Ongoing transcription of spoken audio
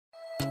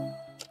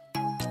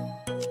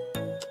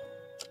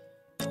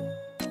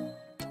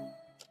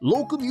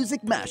Local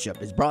Music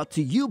Mashup is brought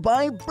to you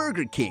by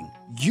Burger King.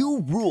 You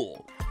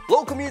rule.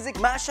 Local Music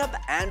Mashup,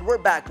 and we're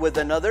back with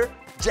another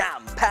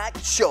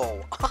jam-packed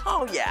show.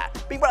 Oh yeah,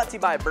 being brought to you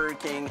by Burger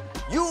King.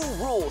 You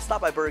rule.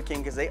 Stop by Burger King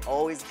because they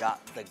always got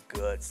the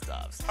good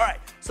stuffs. All right,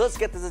 so let's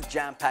get to this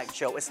jam-packed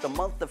show. It's the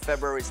month of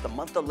February. It's the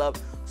month of love,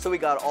 so we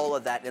got all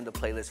of that in the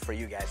playlist for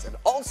you guys. And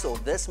also,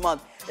 this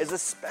month is a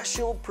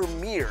special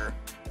premiere,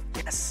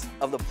 yes,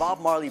 of the Bob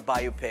Marley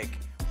biopic,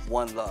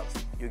 One Love.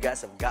 You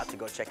guys have got to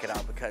go check it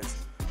out because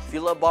if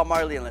you love Bob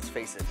Marley, and let's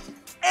face it,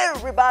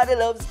 everybody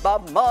loves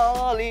Bob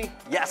Marley.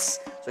 Yes,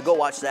 so go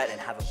watch that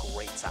and have a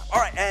great time. All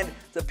right, and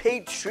to pay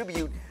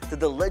tribute to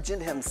the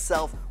legend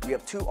himself, we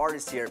have two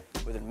artists here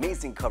with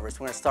amazing covers.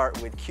 We're gonna start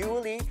with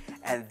Q-Lee,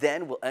 and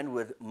then we'll end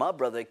with my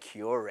brother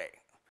Cure.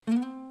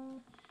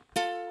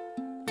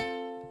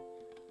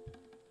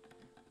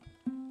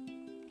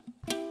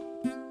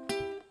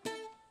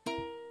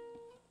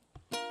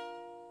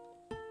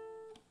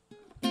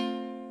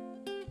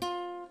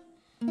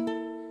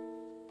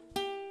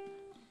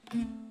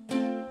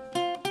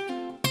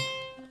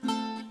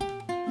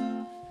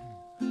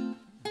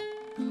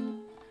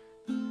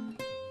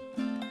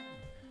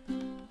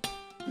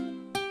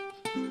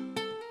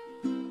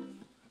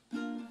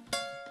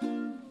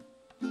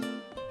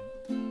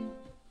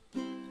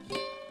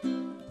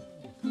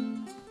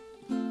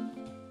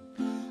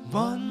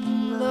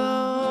 One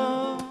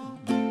love,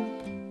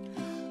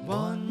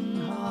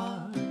 one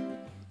heart.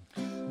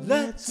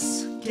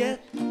 Let's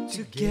get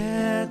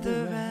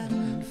together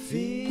and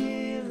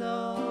feel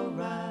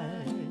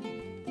alright.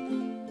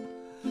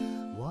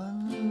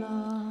 One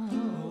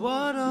love,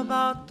 what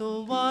about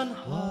the one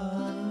heart?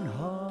 One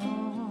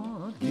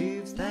heart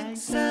gives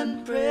thanks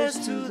and praise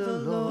to the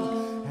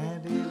Lord,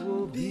 and it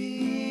will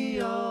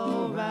be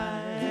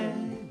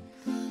alright.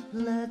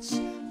 Let's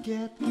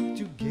get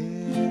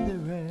together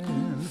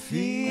and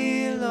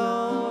feel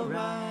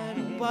alright.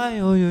 Why,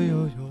 oh, yo,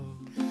 yo, yo.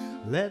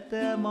 Let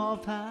them all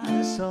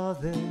pass all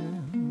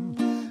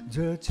them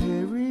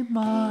dirty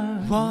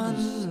remarks.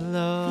 One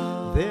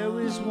love. There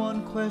is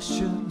one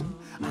question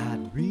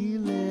I'd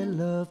really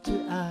love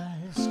to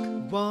ask.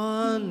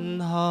 One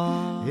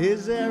heart.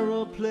 Is there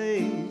a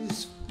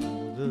place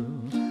for the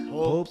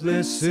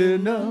hopeless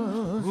sinner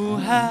who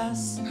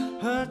has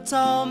hurt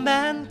all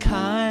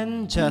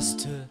mankind just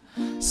to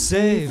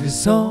save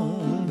his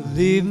own?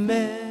 Believe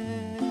me.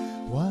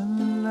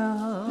 One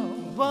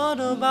love. What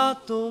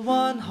about the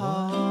one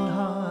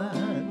heart?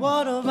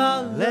 What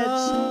about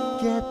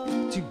love? Let's get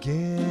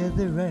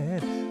together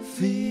and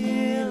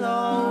feel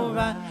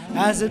alright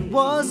as it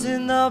was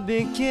in the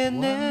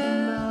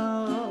beginning.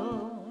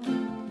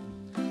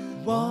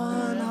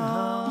 One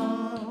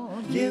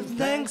heart. Give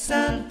thanks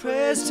and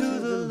praise to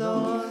the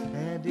Lord,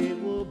 and it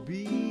will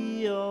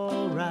be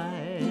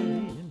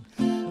alright.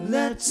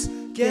 Let's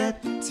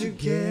get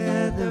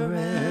together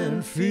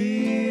and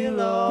feel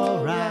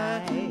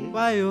alright.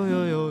 Why, yo,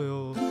 yo, yo, yo.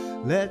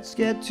 Let's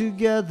get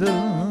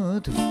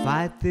together to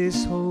fight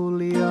this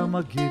holy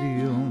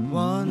Armageddon.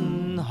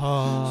 One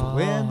heart. So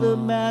when the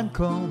man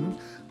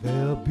comes,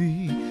 there'll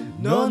be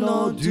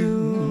no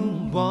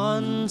doom.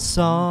 One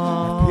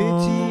song.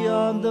 Pity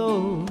on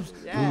those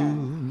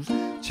whose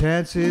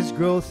chances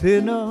grow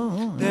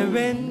thinner. There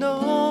ain't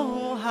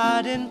no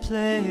hiding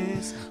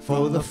place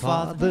for the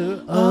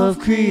Father of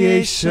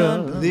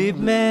creation. Believe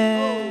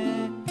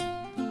me.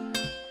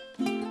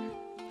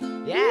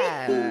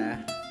 Yeah.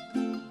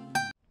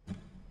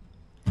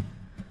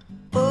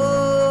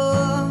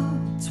 Oh,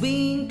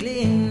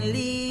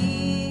 twinklingly,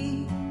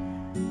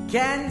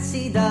 can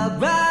see the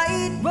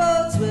bright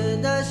roads where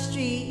the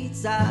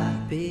streets are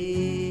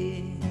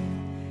paved.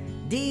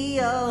 The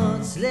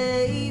old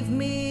slave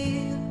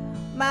mill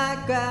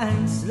might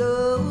grind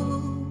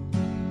slow,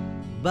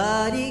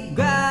 but it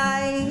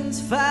grinds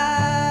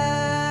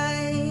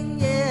fine,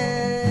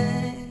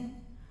 yeah.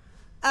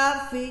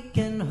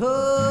 African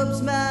hopes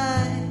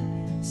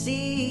mine,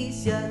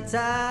 seize your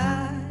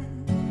time.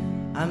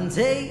 I'm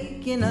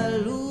taking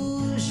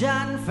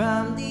illusion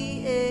from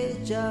the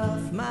edge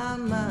of my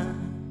mind.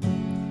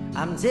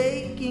 I'm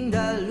taking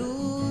the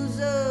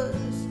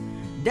losers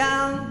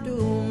down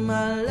through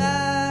my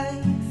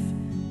life,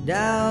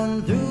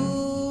 down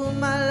through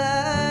my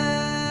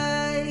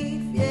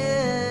life,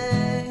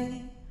 yeah.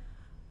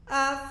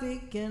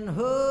 African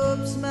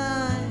hopes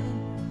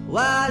mine,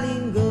 while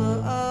in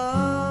go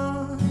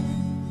on.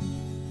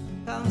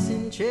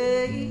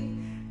 Concentrate,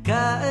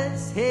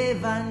 cause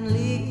heaven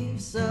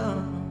lives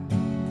on.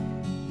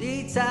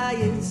 The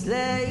tired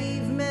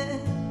slave man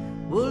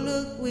will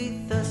look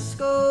with a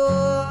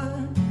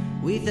scorn,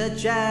 with a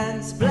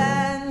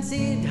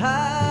transplanted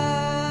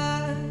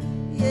heart,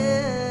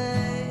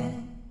 yeah.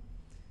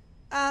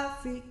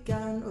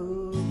 African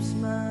hopes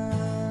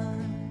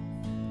mine,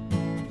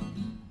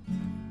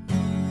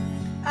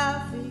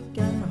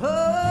 African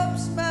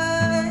hopes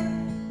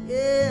mine,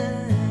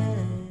 yeah.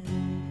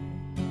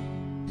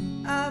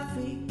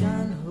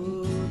 African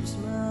hopes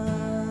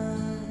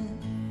mine,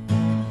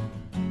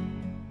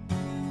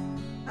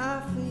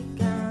 African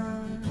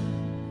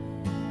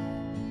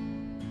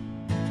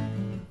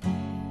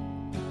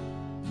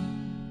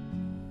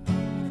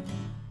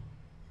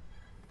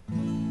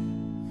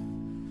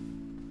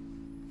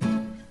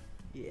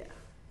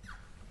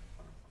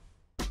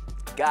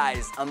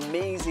Guys,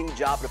 amazing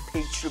job to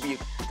pay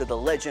tribute to the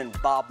legend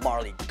Bob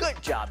Marley.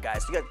 Good job,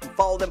 guys. You guys can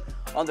follow them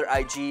on their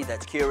IG.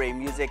 That's QRA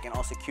Music, and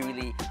also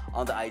QLE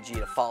on the IG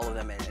to follow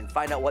them and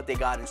find out what they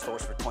got in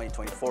stores for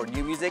 2024.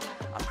 New music,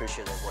 I'm pretty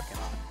sure they're working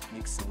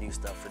on some new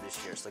stuff for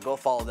this year. So go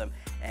follow them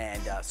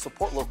and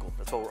support local.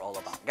 That's what we're all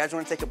about. Guys, we're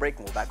going to take a break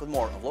and we're back with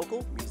more of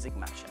Local Music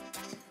Mashup.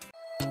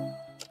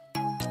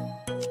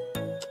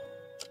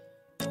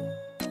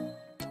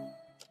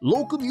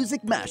 Local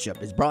Music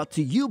Mashup is brought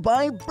to you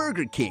by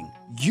Burger King.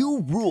 You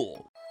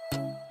rule.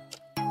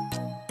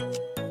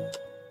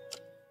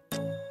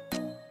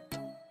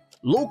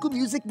 Local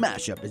Music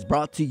Mashup is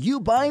brought to you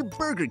by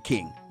Burger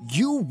King.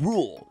 You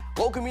rule.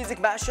 Local Music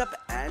Mashup,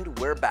 and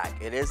we're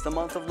back. It is the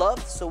month of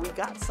love, so we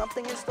got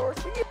something in store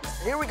for you.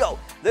 Here we go.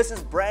 This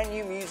is brand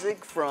new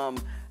music from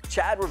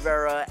Chad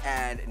Rivera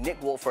and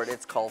Nick Wolford.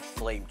 It's called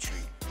Flame Tree.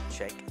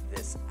 Check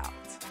this out.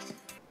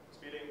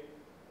 Speeding.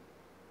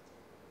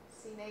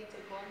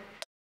 Take one.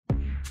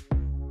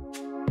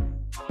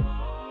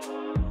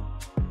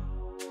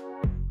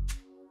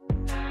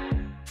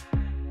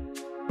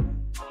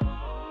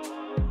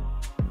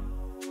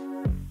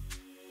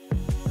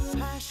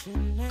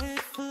 Passionate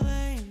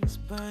flames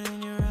burn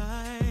in your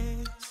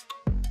eyes.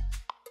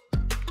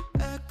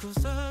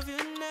 Echoes of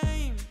your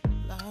name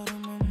loud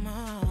in my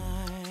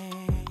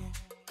mind.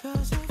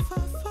 'Cause if I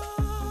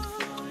fall,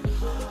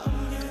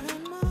 I'm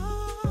getting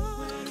more.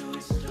 Where do we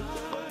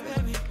start?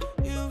 Baby,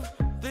 you've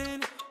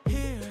been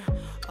here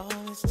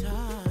all this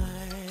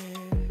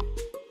time.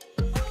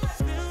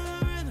 Feel the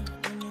rhythm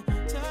when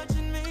you're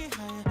touching me.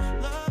 How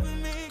you're loving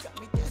me, got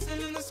me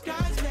dancing in the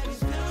skies. Baby,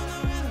 feel the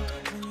rhythm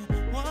when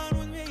you're one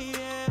with me,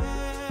 yeah.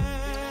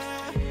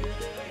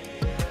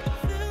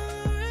 Feel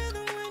the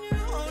rhythm when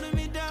you're holding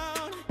me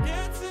down,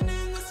 dancing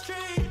in the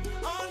street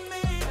on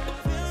me.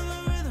 Feel the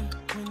rhythm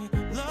when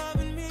you're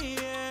loving me,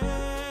 yeah.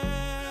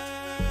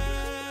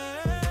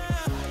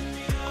 Light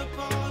me up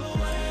all the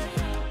way.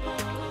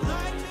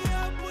 Light me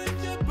up with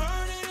your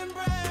burning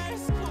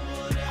embrace.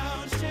 Cool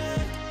down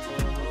shit.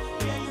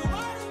 Yeah, you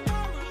are the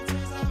world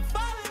as I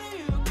fall into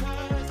you,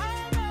 'cause I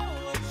know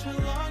what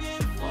you're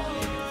longing for.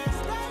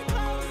 Stay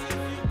close if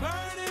you're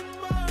burning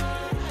more.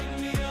 Light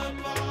me up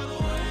all the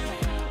way.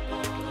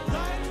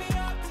 Light me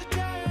up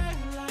today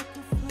like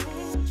a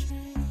flame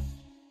tree.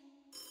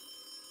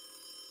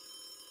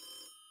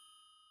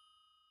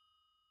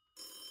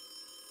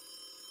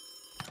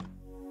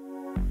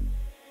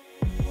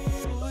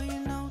 Boy, you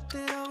know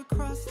that I would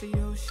cross the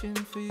ocean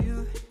for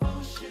you.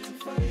 Ocean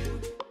for you.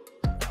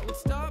 I would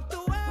stop the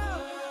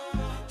world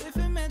if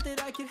it meant that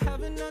I could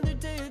have another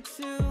day or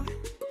two.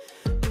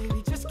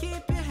 Baby, just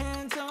keep your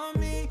hands on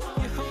me.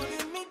 You're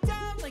holding me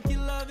down like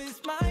your love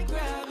is my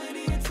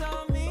gravity. It's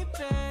on me,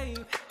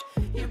 babe.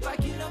 You're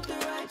backing up the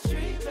right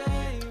tree,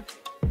 babe.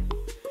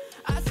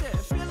 I said,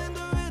 feeling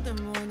the rhythm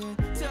when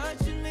you're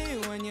touching me,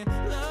 when you're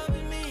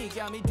loving me.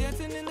 Got me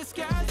dancing in the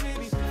skies,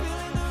 baby.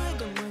 Feeling the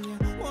rhythm when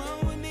you're one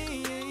with me,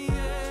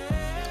 yeah.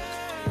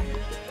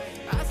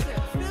 I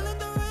said, feeling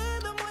the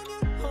rhythm when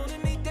you're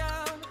holding me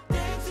down,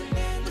 dancing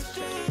in the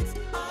streets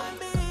on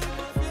me.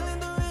 Feeling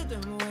the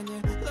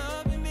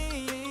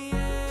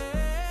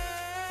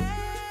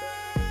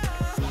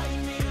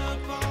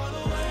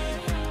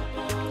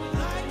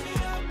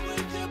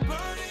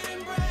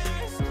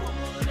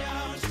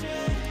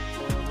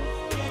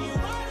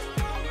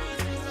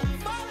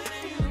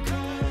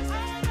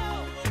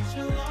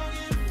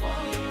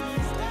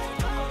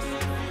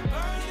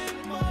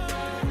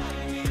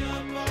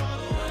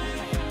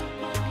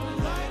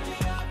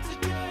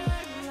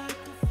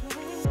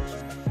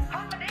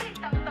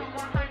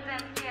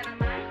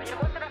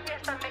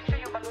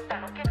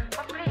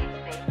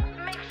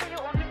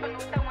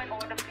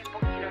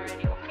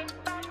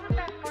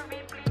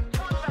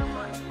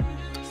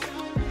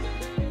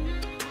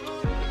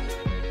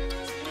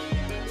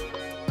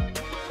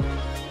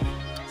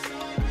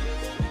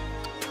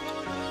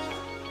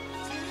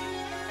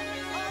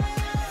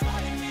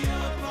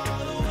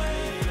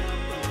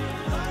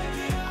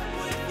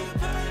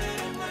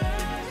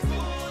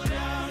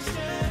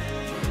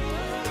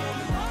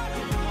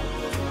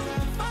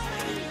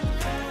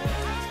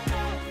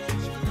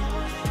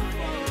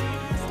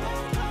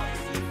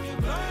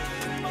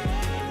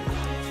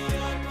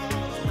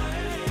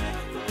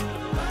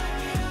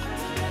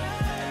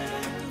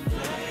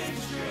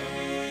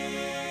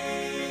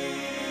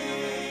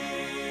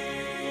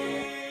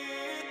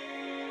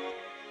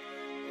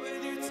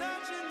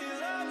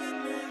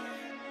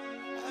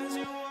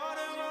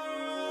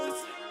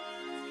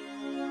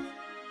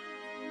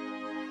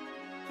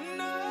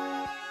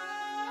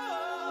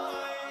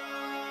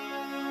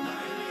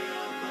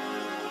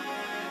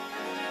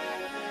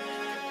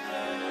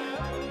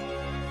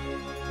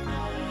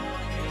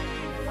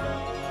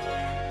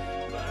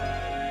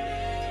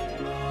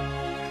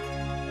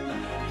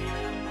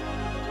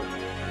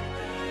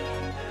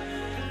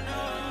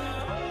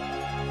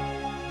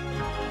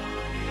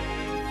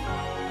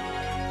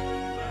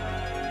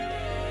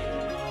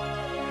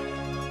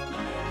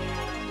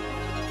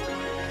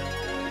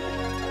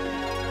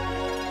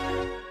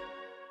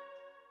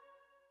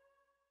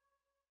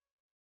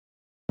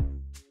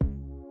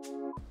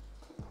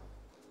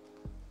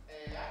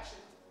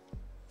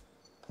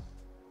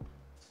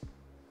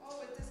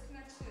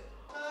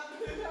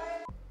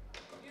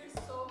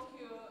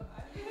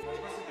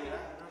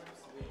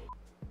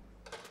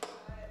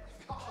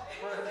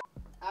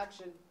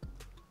Action.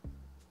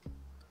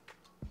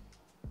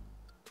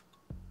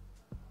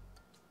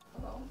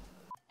 Hello?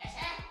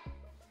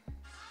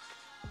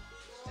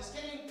 Just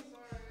kidding.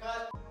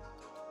 Cut.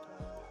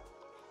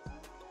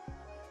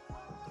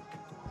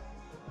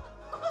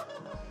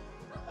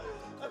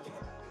 Okay.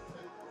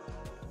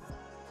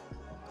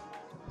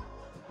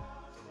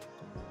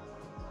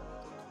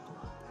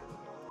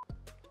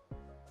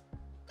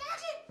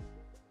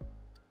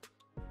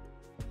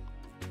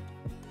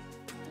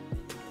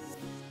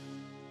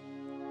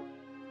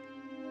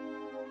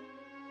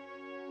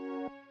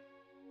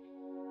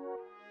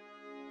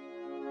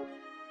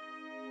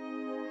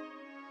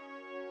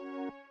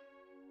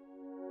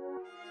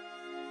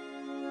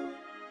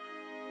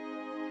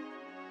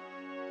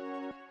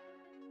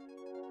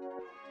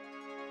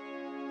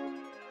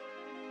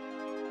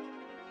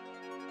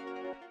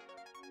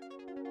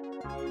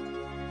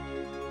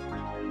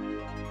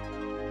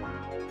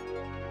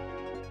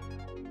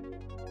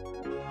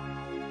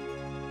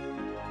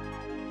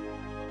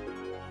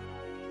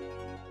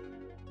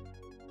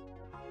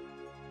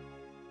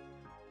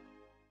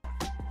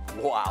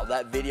 Wow,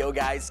 that video,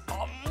 guys,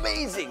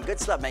 amazing. Good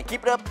stuff, man.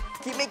 Keep it up.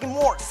 Keep making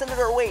more. Send it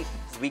our way,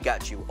 because we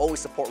got you. Always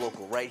support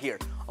local right here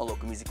on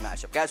Local Music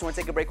Mashup. Guys, we want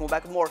to take a break and we'll be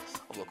back with more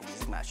of Local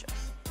Music Mashup.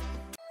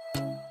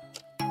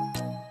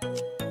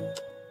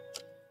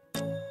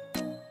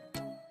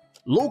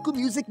 Local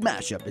Music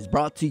Mashup is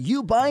brought to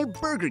you by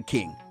Burger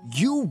King.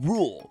 You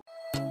rule.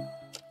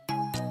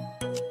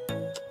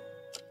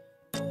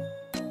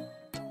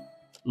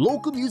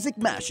 Local Music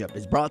Mashup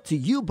is brought to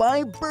you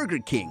by Burger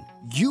King.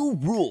 You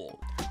rule.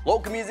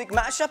 Local Music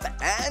Mashup,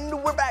 and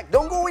we're back.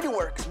 Don't go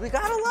anywhere, because we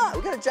got a lot.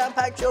 We got a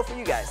jam-packed show for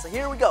you guys. So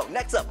here we go.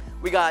 Next up,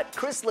 we got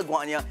Chris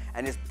Laguana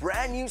and his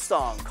brand new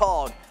song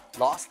called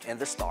Lost in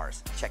the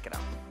Stars. Check it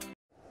out.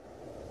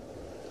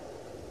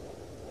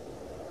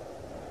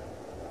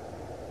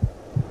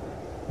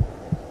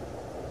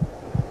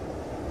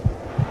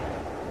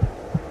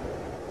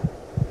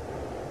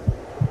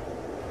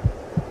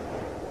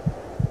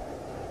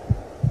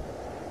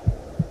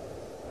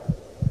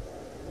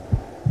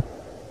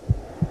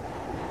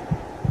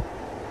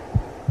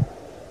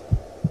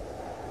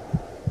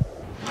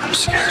 I'm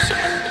scared.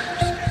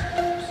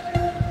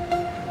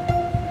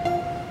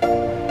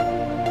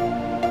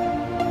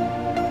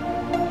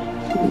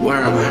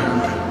 Where am I?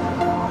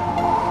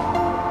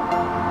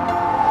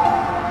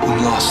 I'm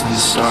lost in the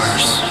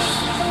stars.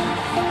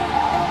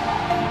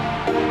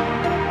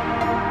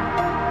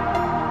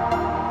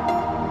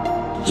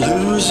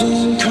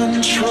 Losing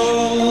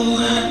control,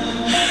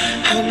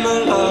 and my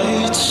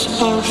lights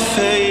are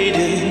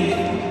fading.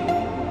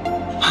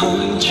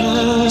 I'm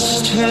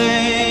just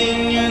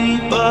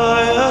hanging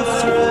by a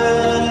thread.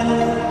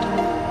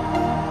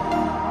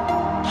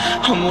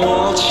 I'm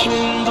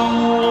watching the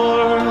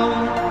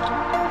world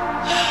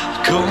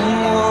go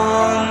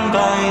on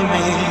by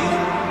me.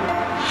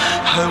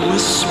 I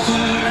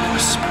whisper,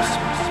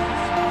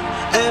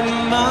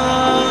 am I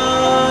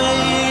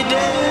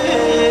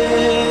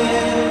dead?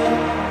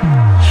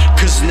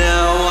 'Cause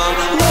now I'm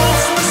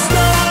lost in the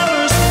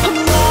stars. I'm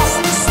lost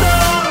in the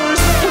stars.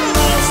 I'm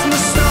lost in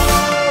the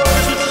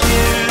stars with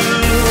you.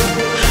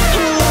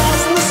 I'm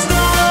lost in the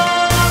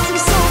stars. I'm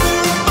so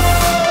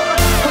far.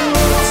 I'm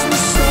lost in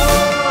the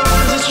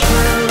stars. It's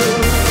true.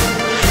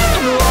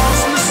 I'm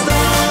lost in the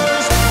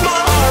stars. My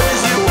heart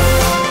is at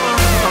war.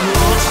 I'm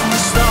lost in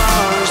the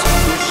stars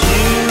with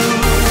you.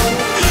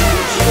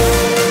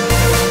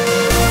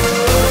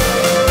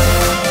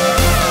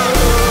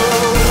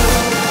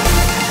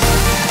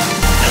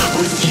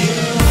 With you.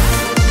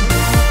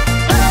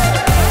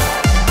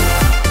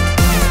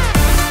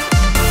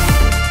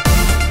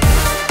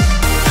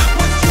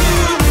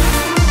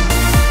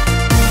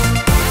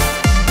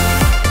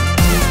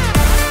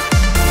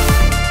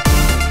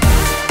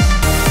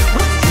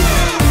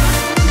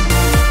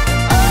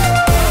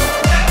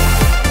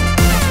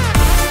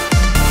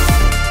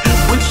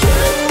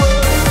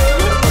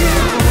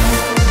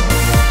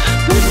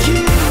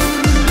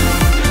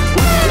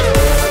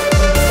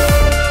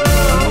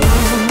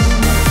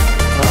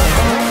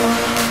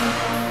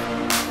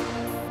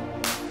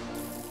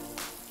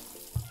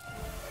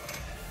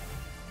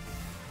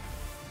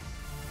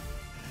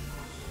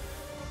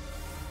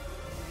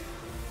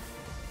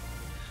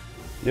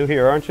 New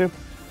here, aren't you?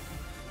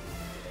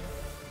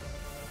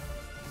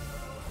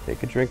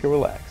 Take a drink and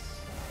relax.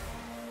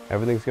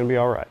 Everything's gonna be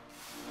all right.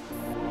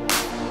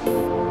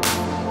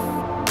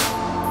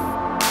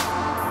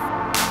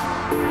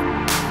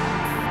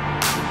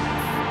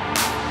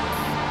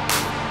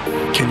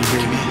 Can you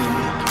hear me?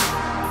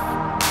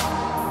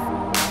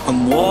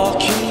 I'm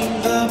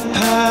walking the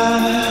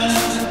path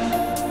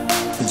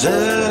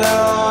that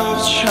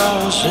I've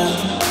chosen,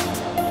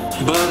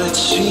 but it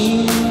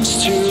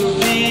seems to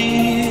be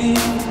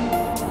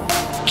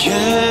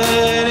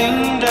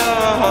getting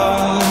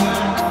dark.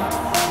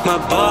 My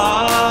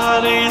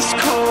body's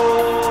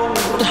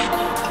cold.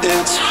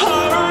 It's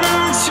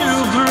harder to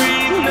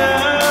breathe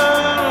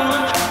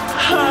now.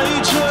 I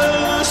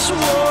just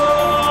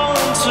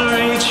want to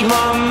reach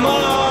my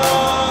mind.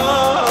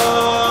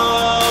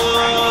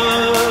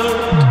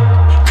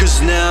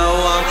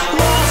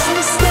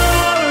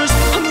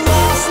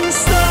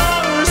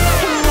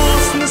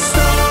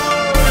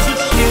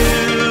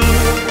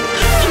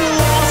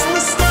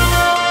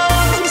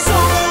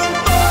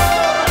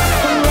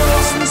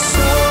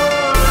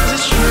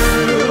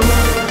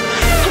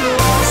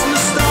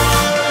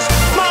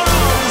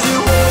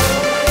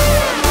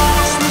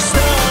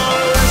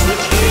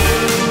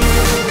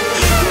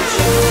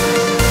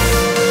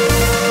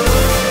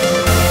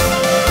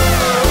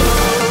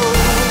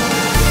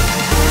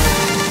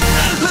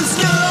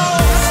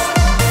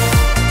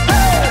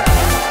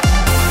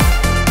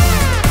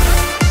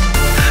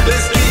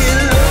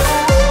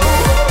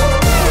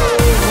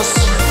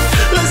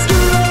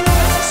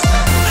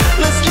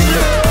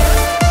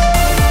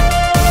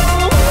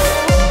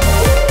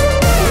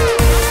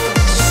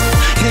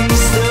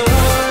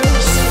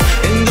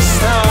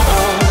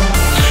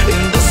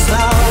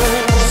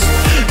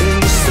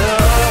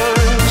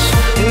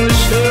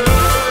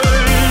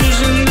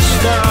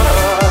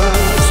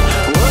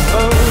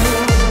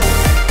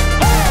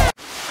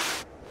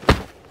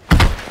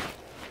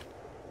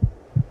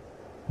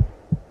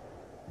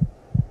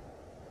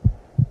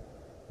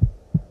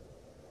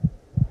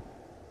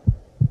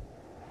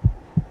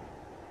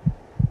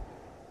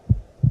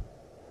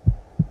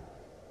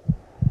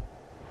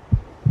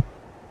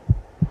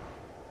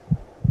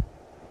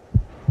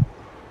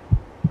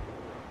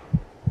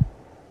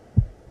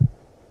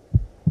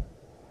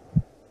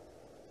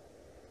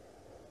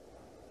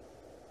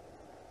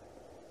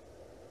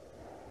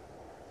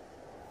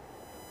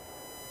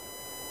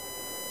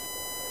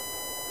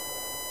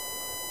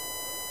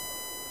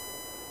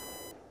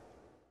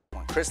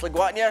 Chris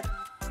Laguatnia.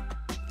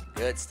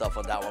 Good stuff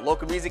on that one.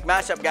 Local music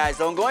mashup, guys.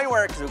 Don't go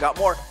anywhere because we got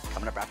more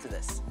coming up after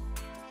this.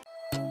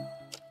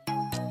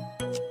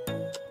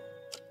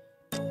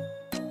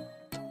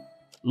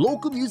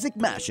 Local music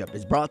mashup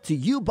is brought to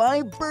you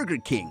by Burger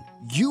King.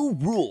 You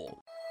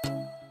rule.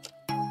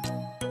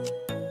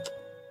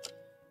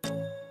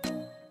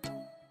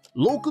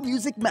 Local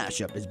music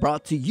mashup is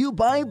brought to you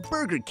by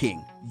Burger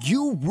King.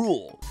 You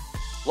rule.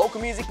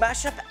 Local music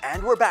mashup,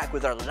 and we're back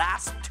with our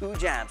last two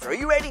jams. Are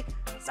you ready?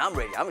 I'm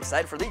ready. I'm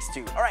excited for these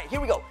two. All right, here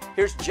we go.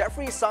 Here's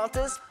Jeffrey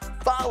Santos,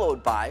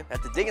 followed by, I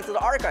have to dig into the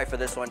archive for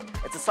this one.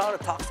 It's a song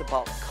that talks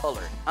about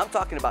color. I'm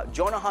talking about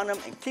Jonah Hanum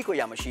and Kiko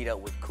Yamashita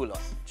with Kula.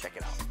 Check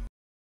it out.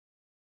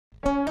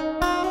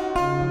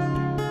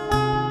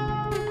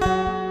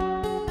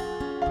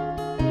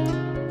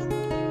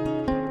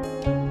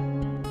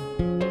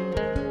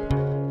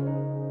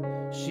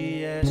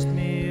 She asked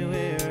me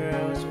where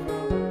I was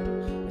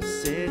from. I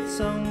said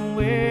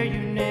somewhere you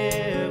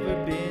never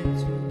been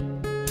to.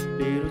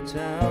 Little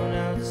town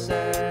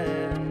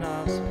outside of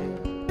Knoxville,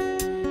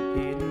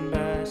 hidden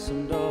by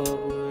some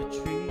dogwood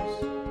trees.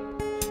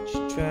 She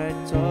tried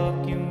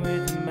talking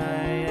with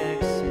my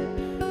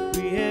accent.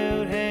 We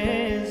held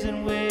hands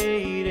and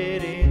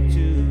waded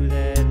into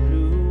that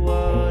blue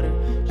water.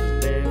 She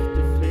left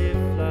the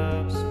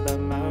flip-flops by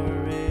my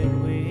red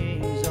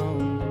wings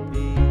on the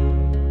beach.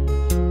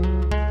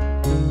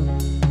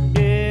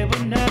 Yeah,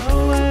 but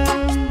now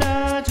I'm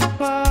dodging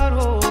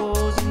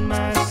potholes in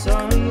my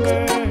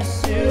sunburned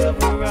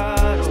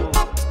Silverado,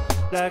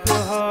 like a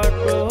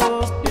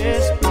heartbroken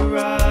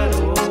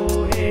desperado,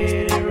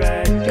 headed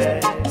right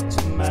back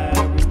to my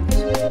roots.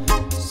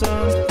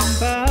 Something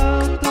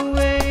about the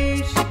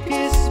way she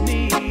kissed me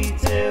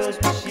tells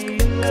me she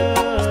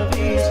loved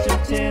Eastern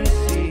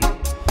Tennessee.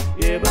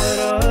 Yeah, but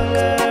all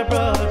I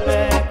brought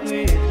back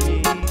with me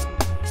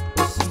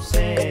was some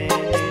sand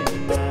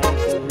in my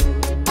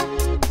boots.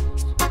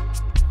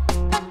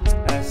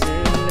 I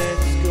said,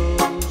 let's go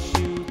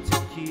shoot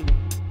tequila.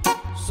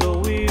 So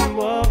we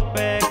walked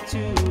back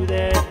to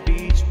that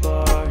beach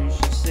bar, and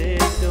she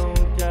said,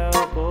 don't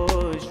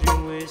cowboys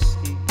drink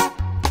whiskey.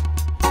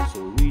 So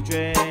we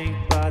drank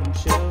bottom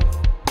shelf.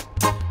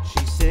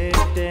 She said,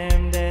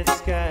 damn, that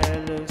sky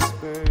looks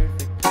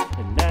perfect.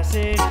 And I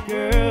said,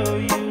 girl,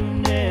 you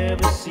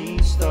never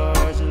seen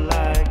stars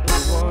like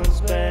the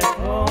ones back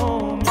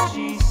home. And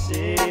she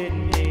said,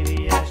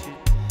 maybe I should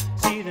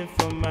see them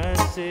for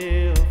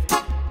myself.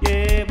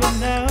 Yeah, but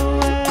now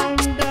I'm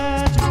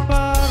dodging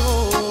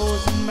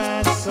potholes in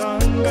my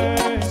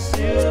sunburned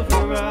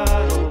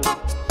Silverado,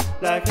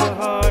 like a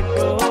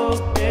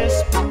heartbroken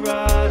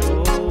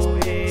desperado,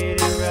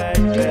 headed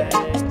right back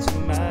to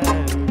my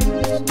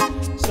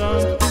roots.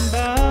 Something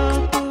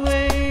about the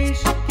way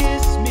she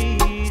kissed me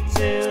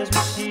tells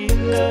me she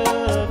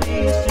loved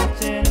Eastern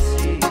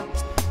Tennessee.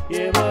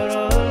 Yeah, but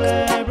all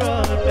I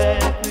brought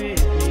back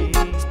with me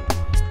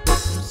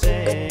was some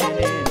sand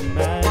in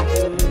my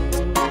boots.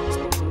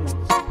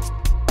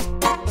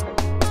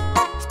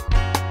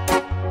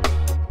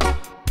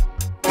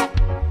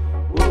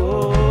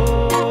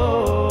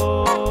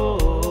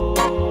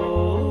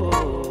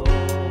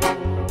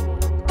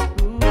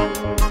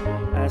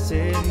 I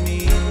said,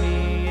 meet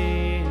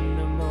me in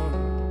the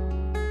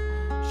morning.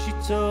 She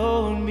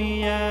told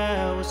me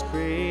I was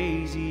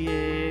crazy,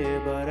 yeah,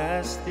 but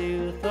I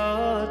still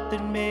thought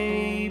that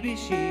maybe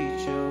she'd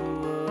show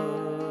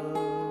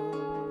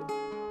up.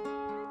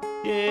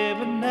 Yeah,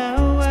 but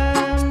now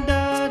I'm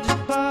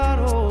dodging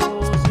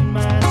potholes in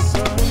my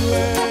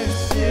sunburned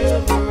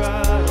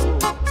Silverado,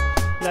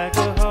 like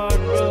a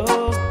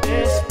heartbroken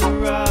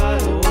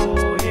desperado,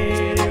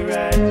 headed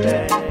right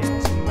back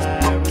to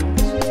my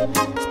roots.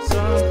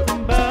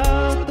 Something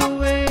about the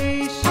way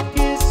she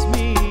kissed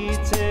me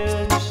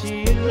tells me she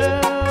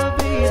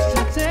loved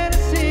Eastern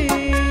Tennessee.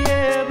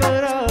 Yeah,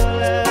 but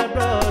all I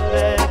brought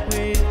back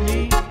with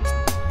me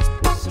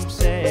was some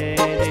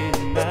sand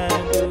in my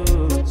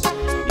boots.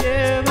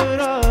 Yeah, but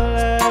all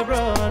I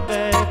brought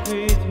back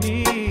with me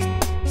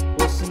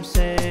was some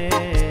sand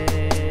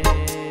in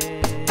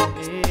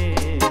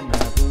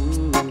my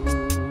boots.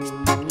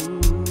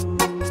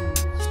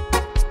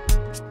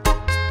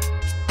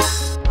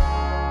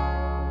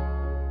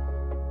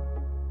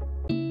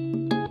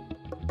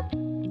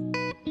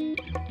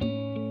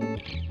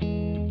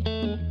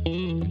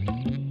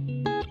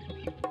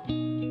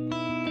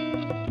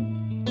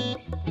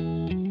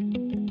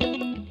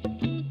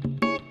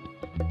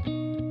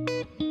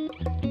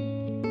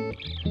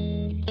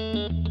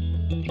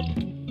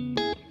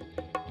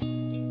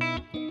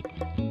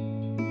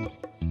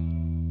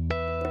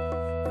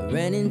 I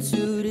ran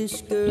into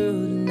this girl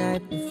the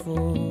night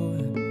before.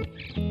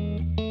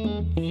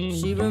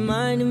 She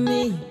reminded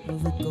me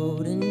of a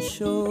golden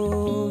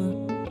shore.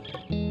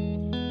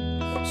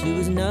 She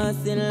was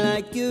nothing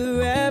like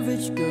your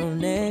average girl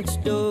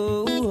next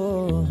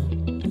door.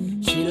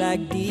 She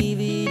liked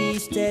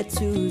DVDs,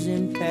 tattoos,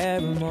 and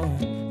Paramore.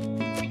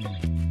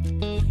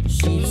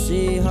 She'd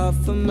say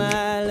half a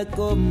mile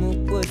como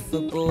por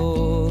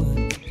favor.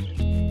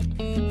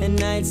 And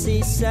night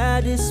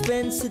sa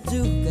dispenser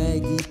to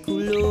kay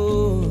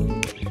gikulo.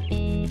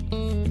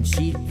 And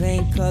she'd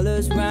paint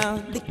colors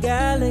round the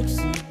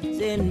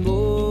galaxies and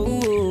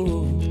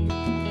more.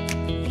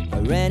 I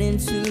ran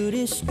into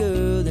this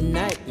girl the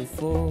night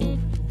before.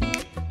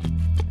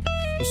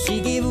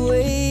 She gave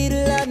way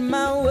to light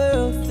my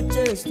world for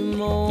just a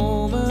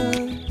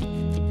moment.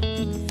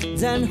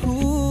 And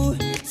who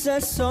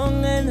says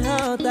song and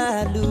how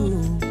that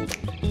do?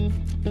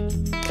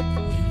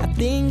 I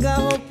think I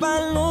hope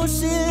I know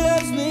she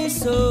loves me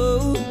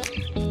so.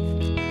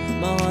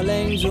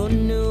 Mahaleng's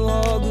on new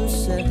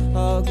August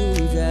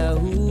August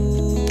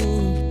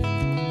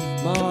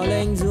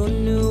Mahaleng's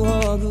on new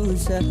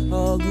August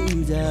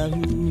August.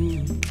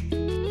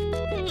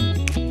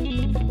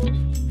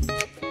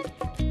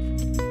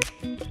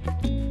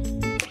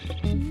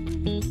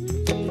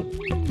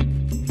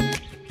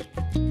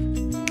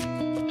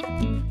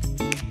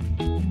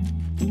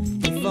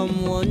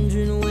 I'm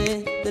wondering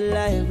when the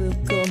light will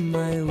come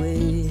my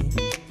way.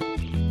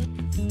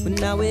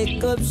 When I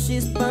wake up,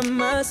 she's by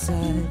my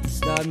side to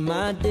start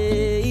my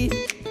day.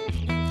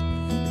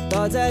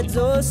 Thoughts I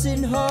toss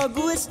in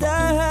Hogwarts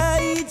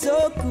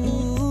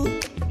Itoku.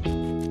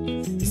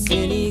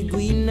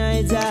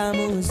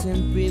 Siniguinaizamu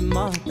sempre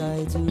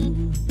mortai tu.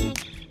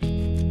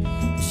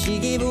 She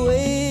gave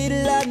away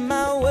to light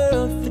my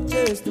world for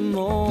just a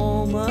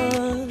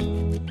moment.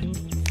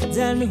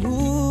 And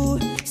who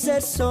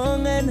said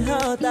song and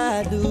how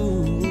I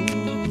do?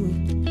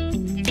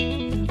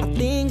 I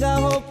think I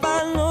hope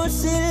I know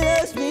she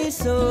loves me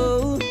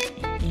so.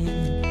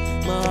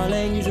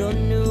 Mahaleng's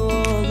on new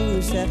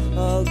August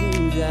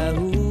August.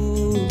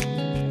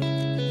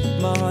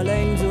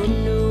 Mahaleng's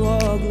on new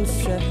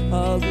August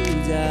August.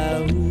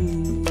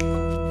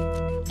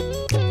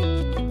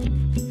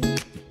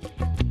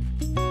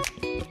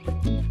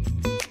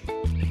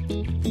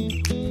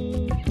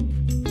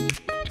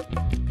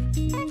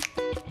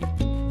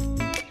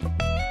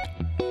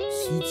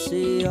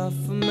 Say off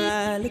a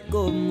mile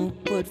como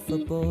por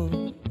favor.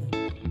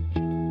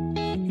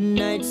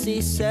 Night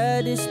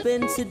sa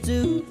dispenser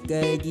to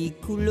kay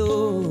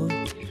kulo.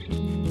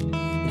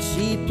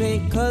 She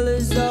paint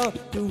colors all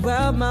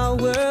throughout my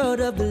world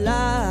of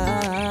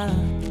life.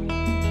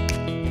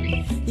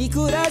 Y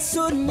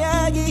corazón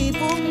me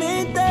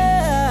fomenta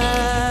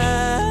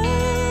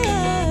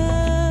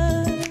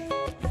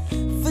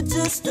for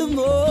just a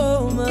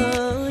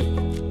moment.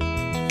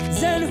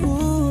 And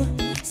who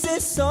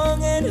says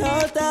song and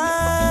how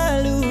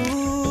I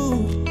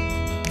lose?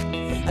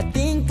 I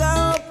think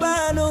I hope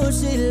I know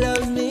she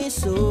loves me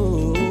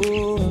so.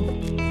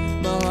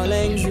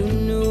 Mahaleng's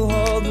new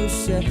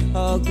August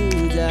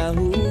August.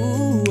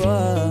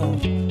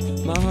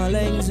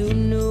 Mahaleng's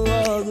new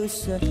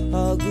August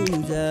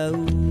August.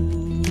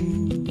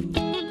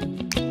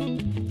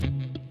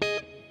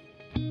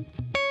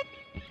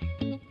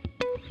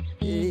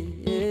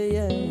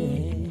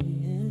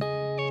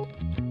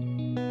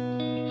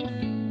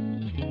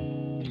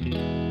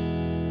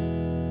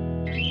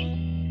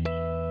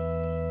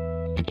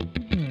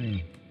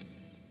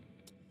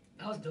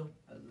 That was dope.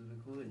 That was really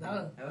cool.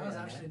 That was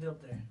actually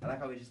dope there. I like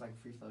how we just like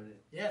free floated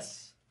it.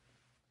 Yes.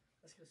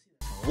 Let's go see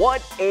that.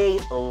 What a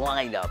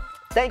lineup.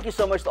 Thank you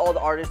so much to all the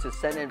artists who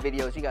sent in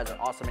videos. You guys are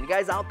awesome. And you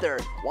guys out there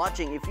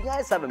watching, if you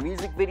guys have a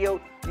music video,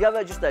 you have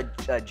just a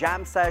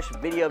jam sesh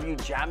video of you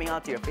jamming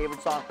out to your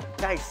favorite song,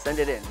 guys, send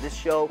it in. This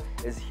show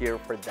is here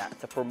for that,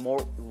 to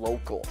promote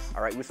local.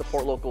 All right, we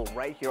support local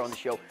right here on the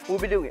show. We've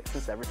been doing it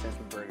ever since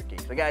with Burger King.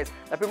 So guys,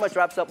 that pretty much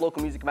wraps up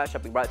Local Music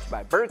Mashup being brought to you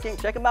by Burger King.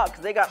 Check them out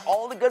because they got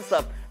all the good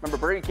stuff. Remember,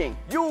 Burger King,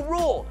 you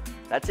rule.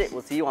 That's it.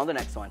 We'll see you on the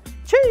next one.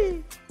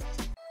 Cheese!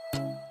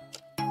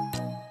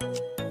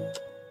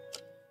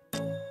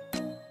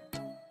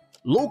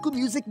 Local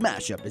Music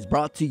Mashup is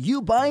brought to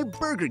you by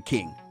Burger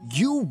King.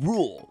 You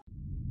rule.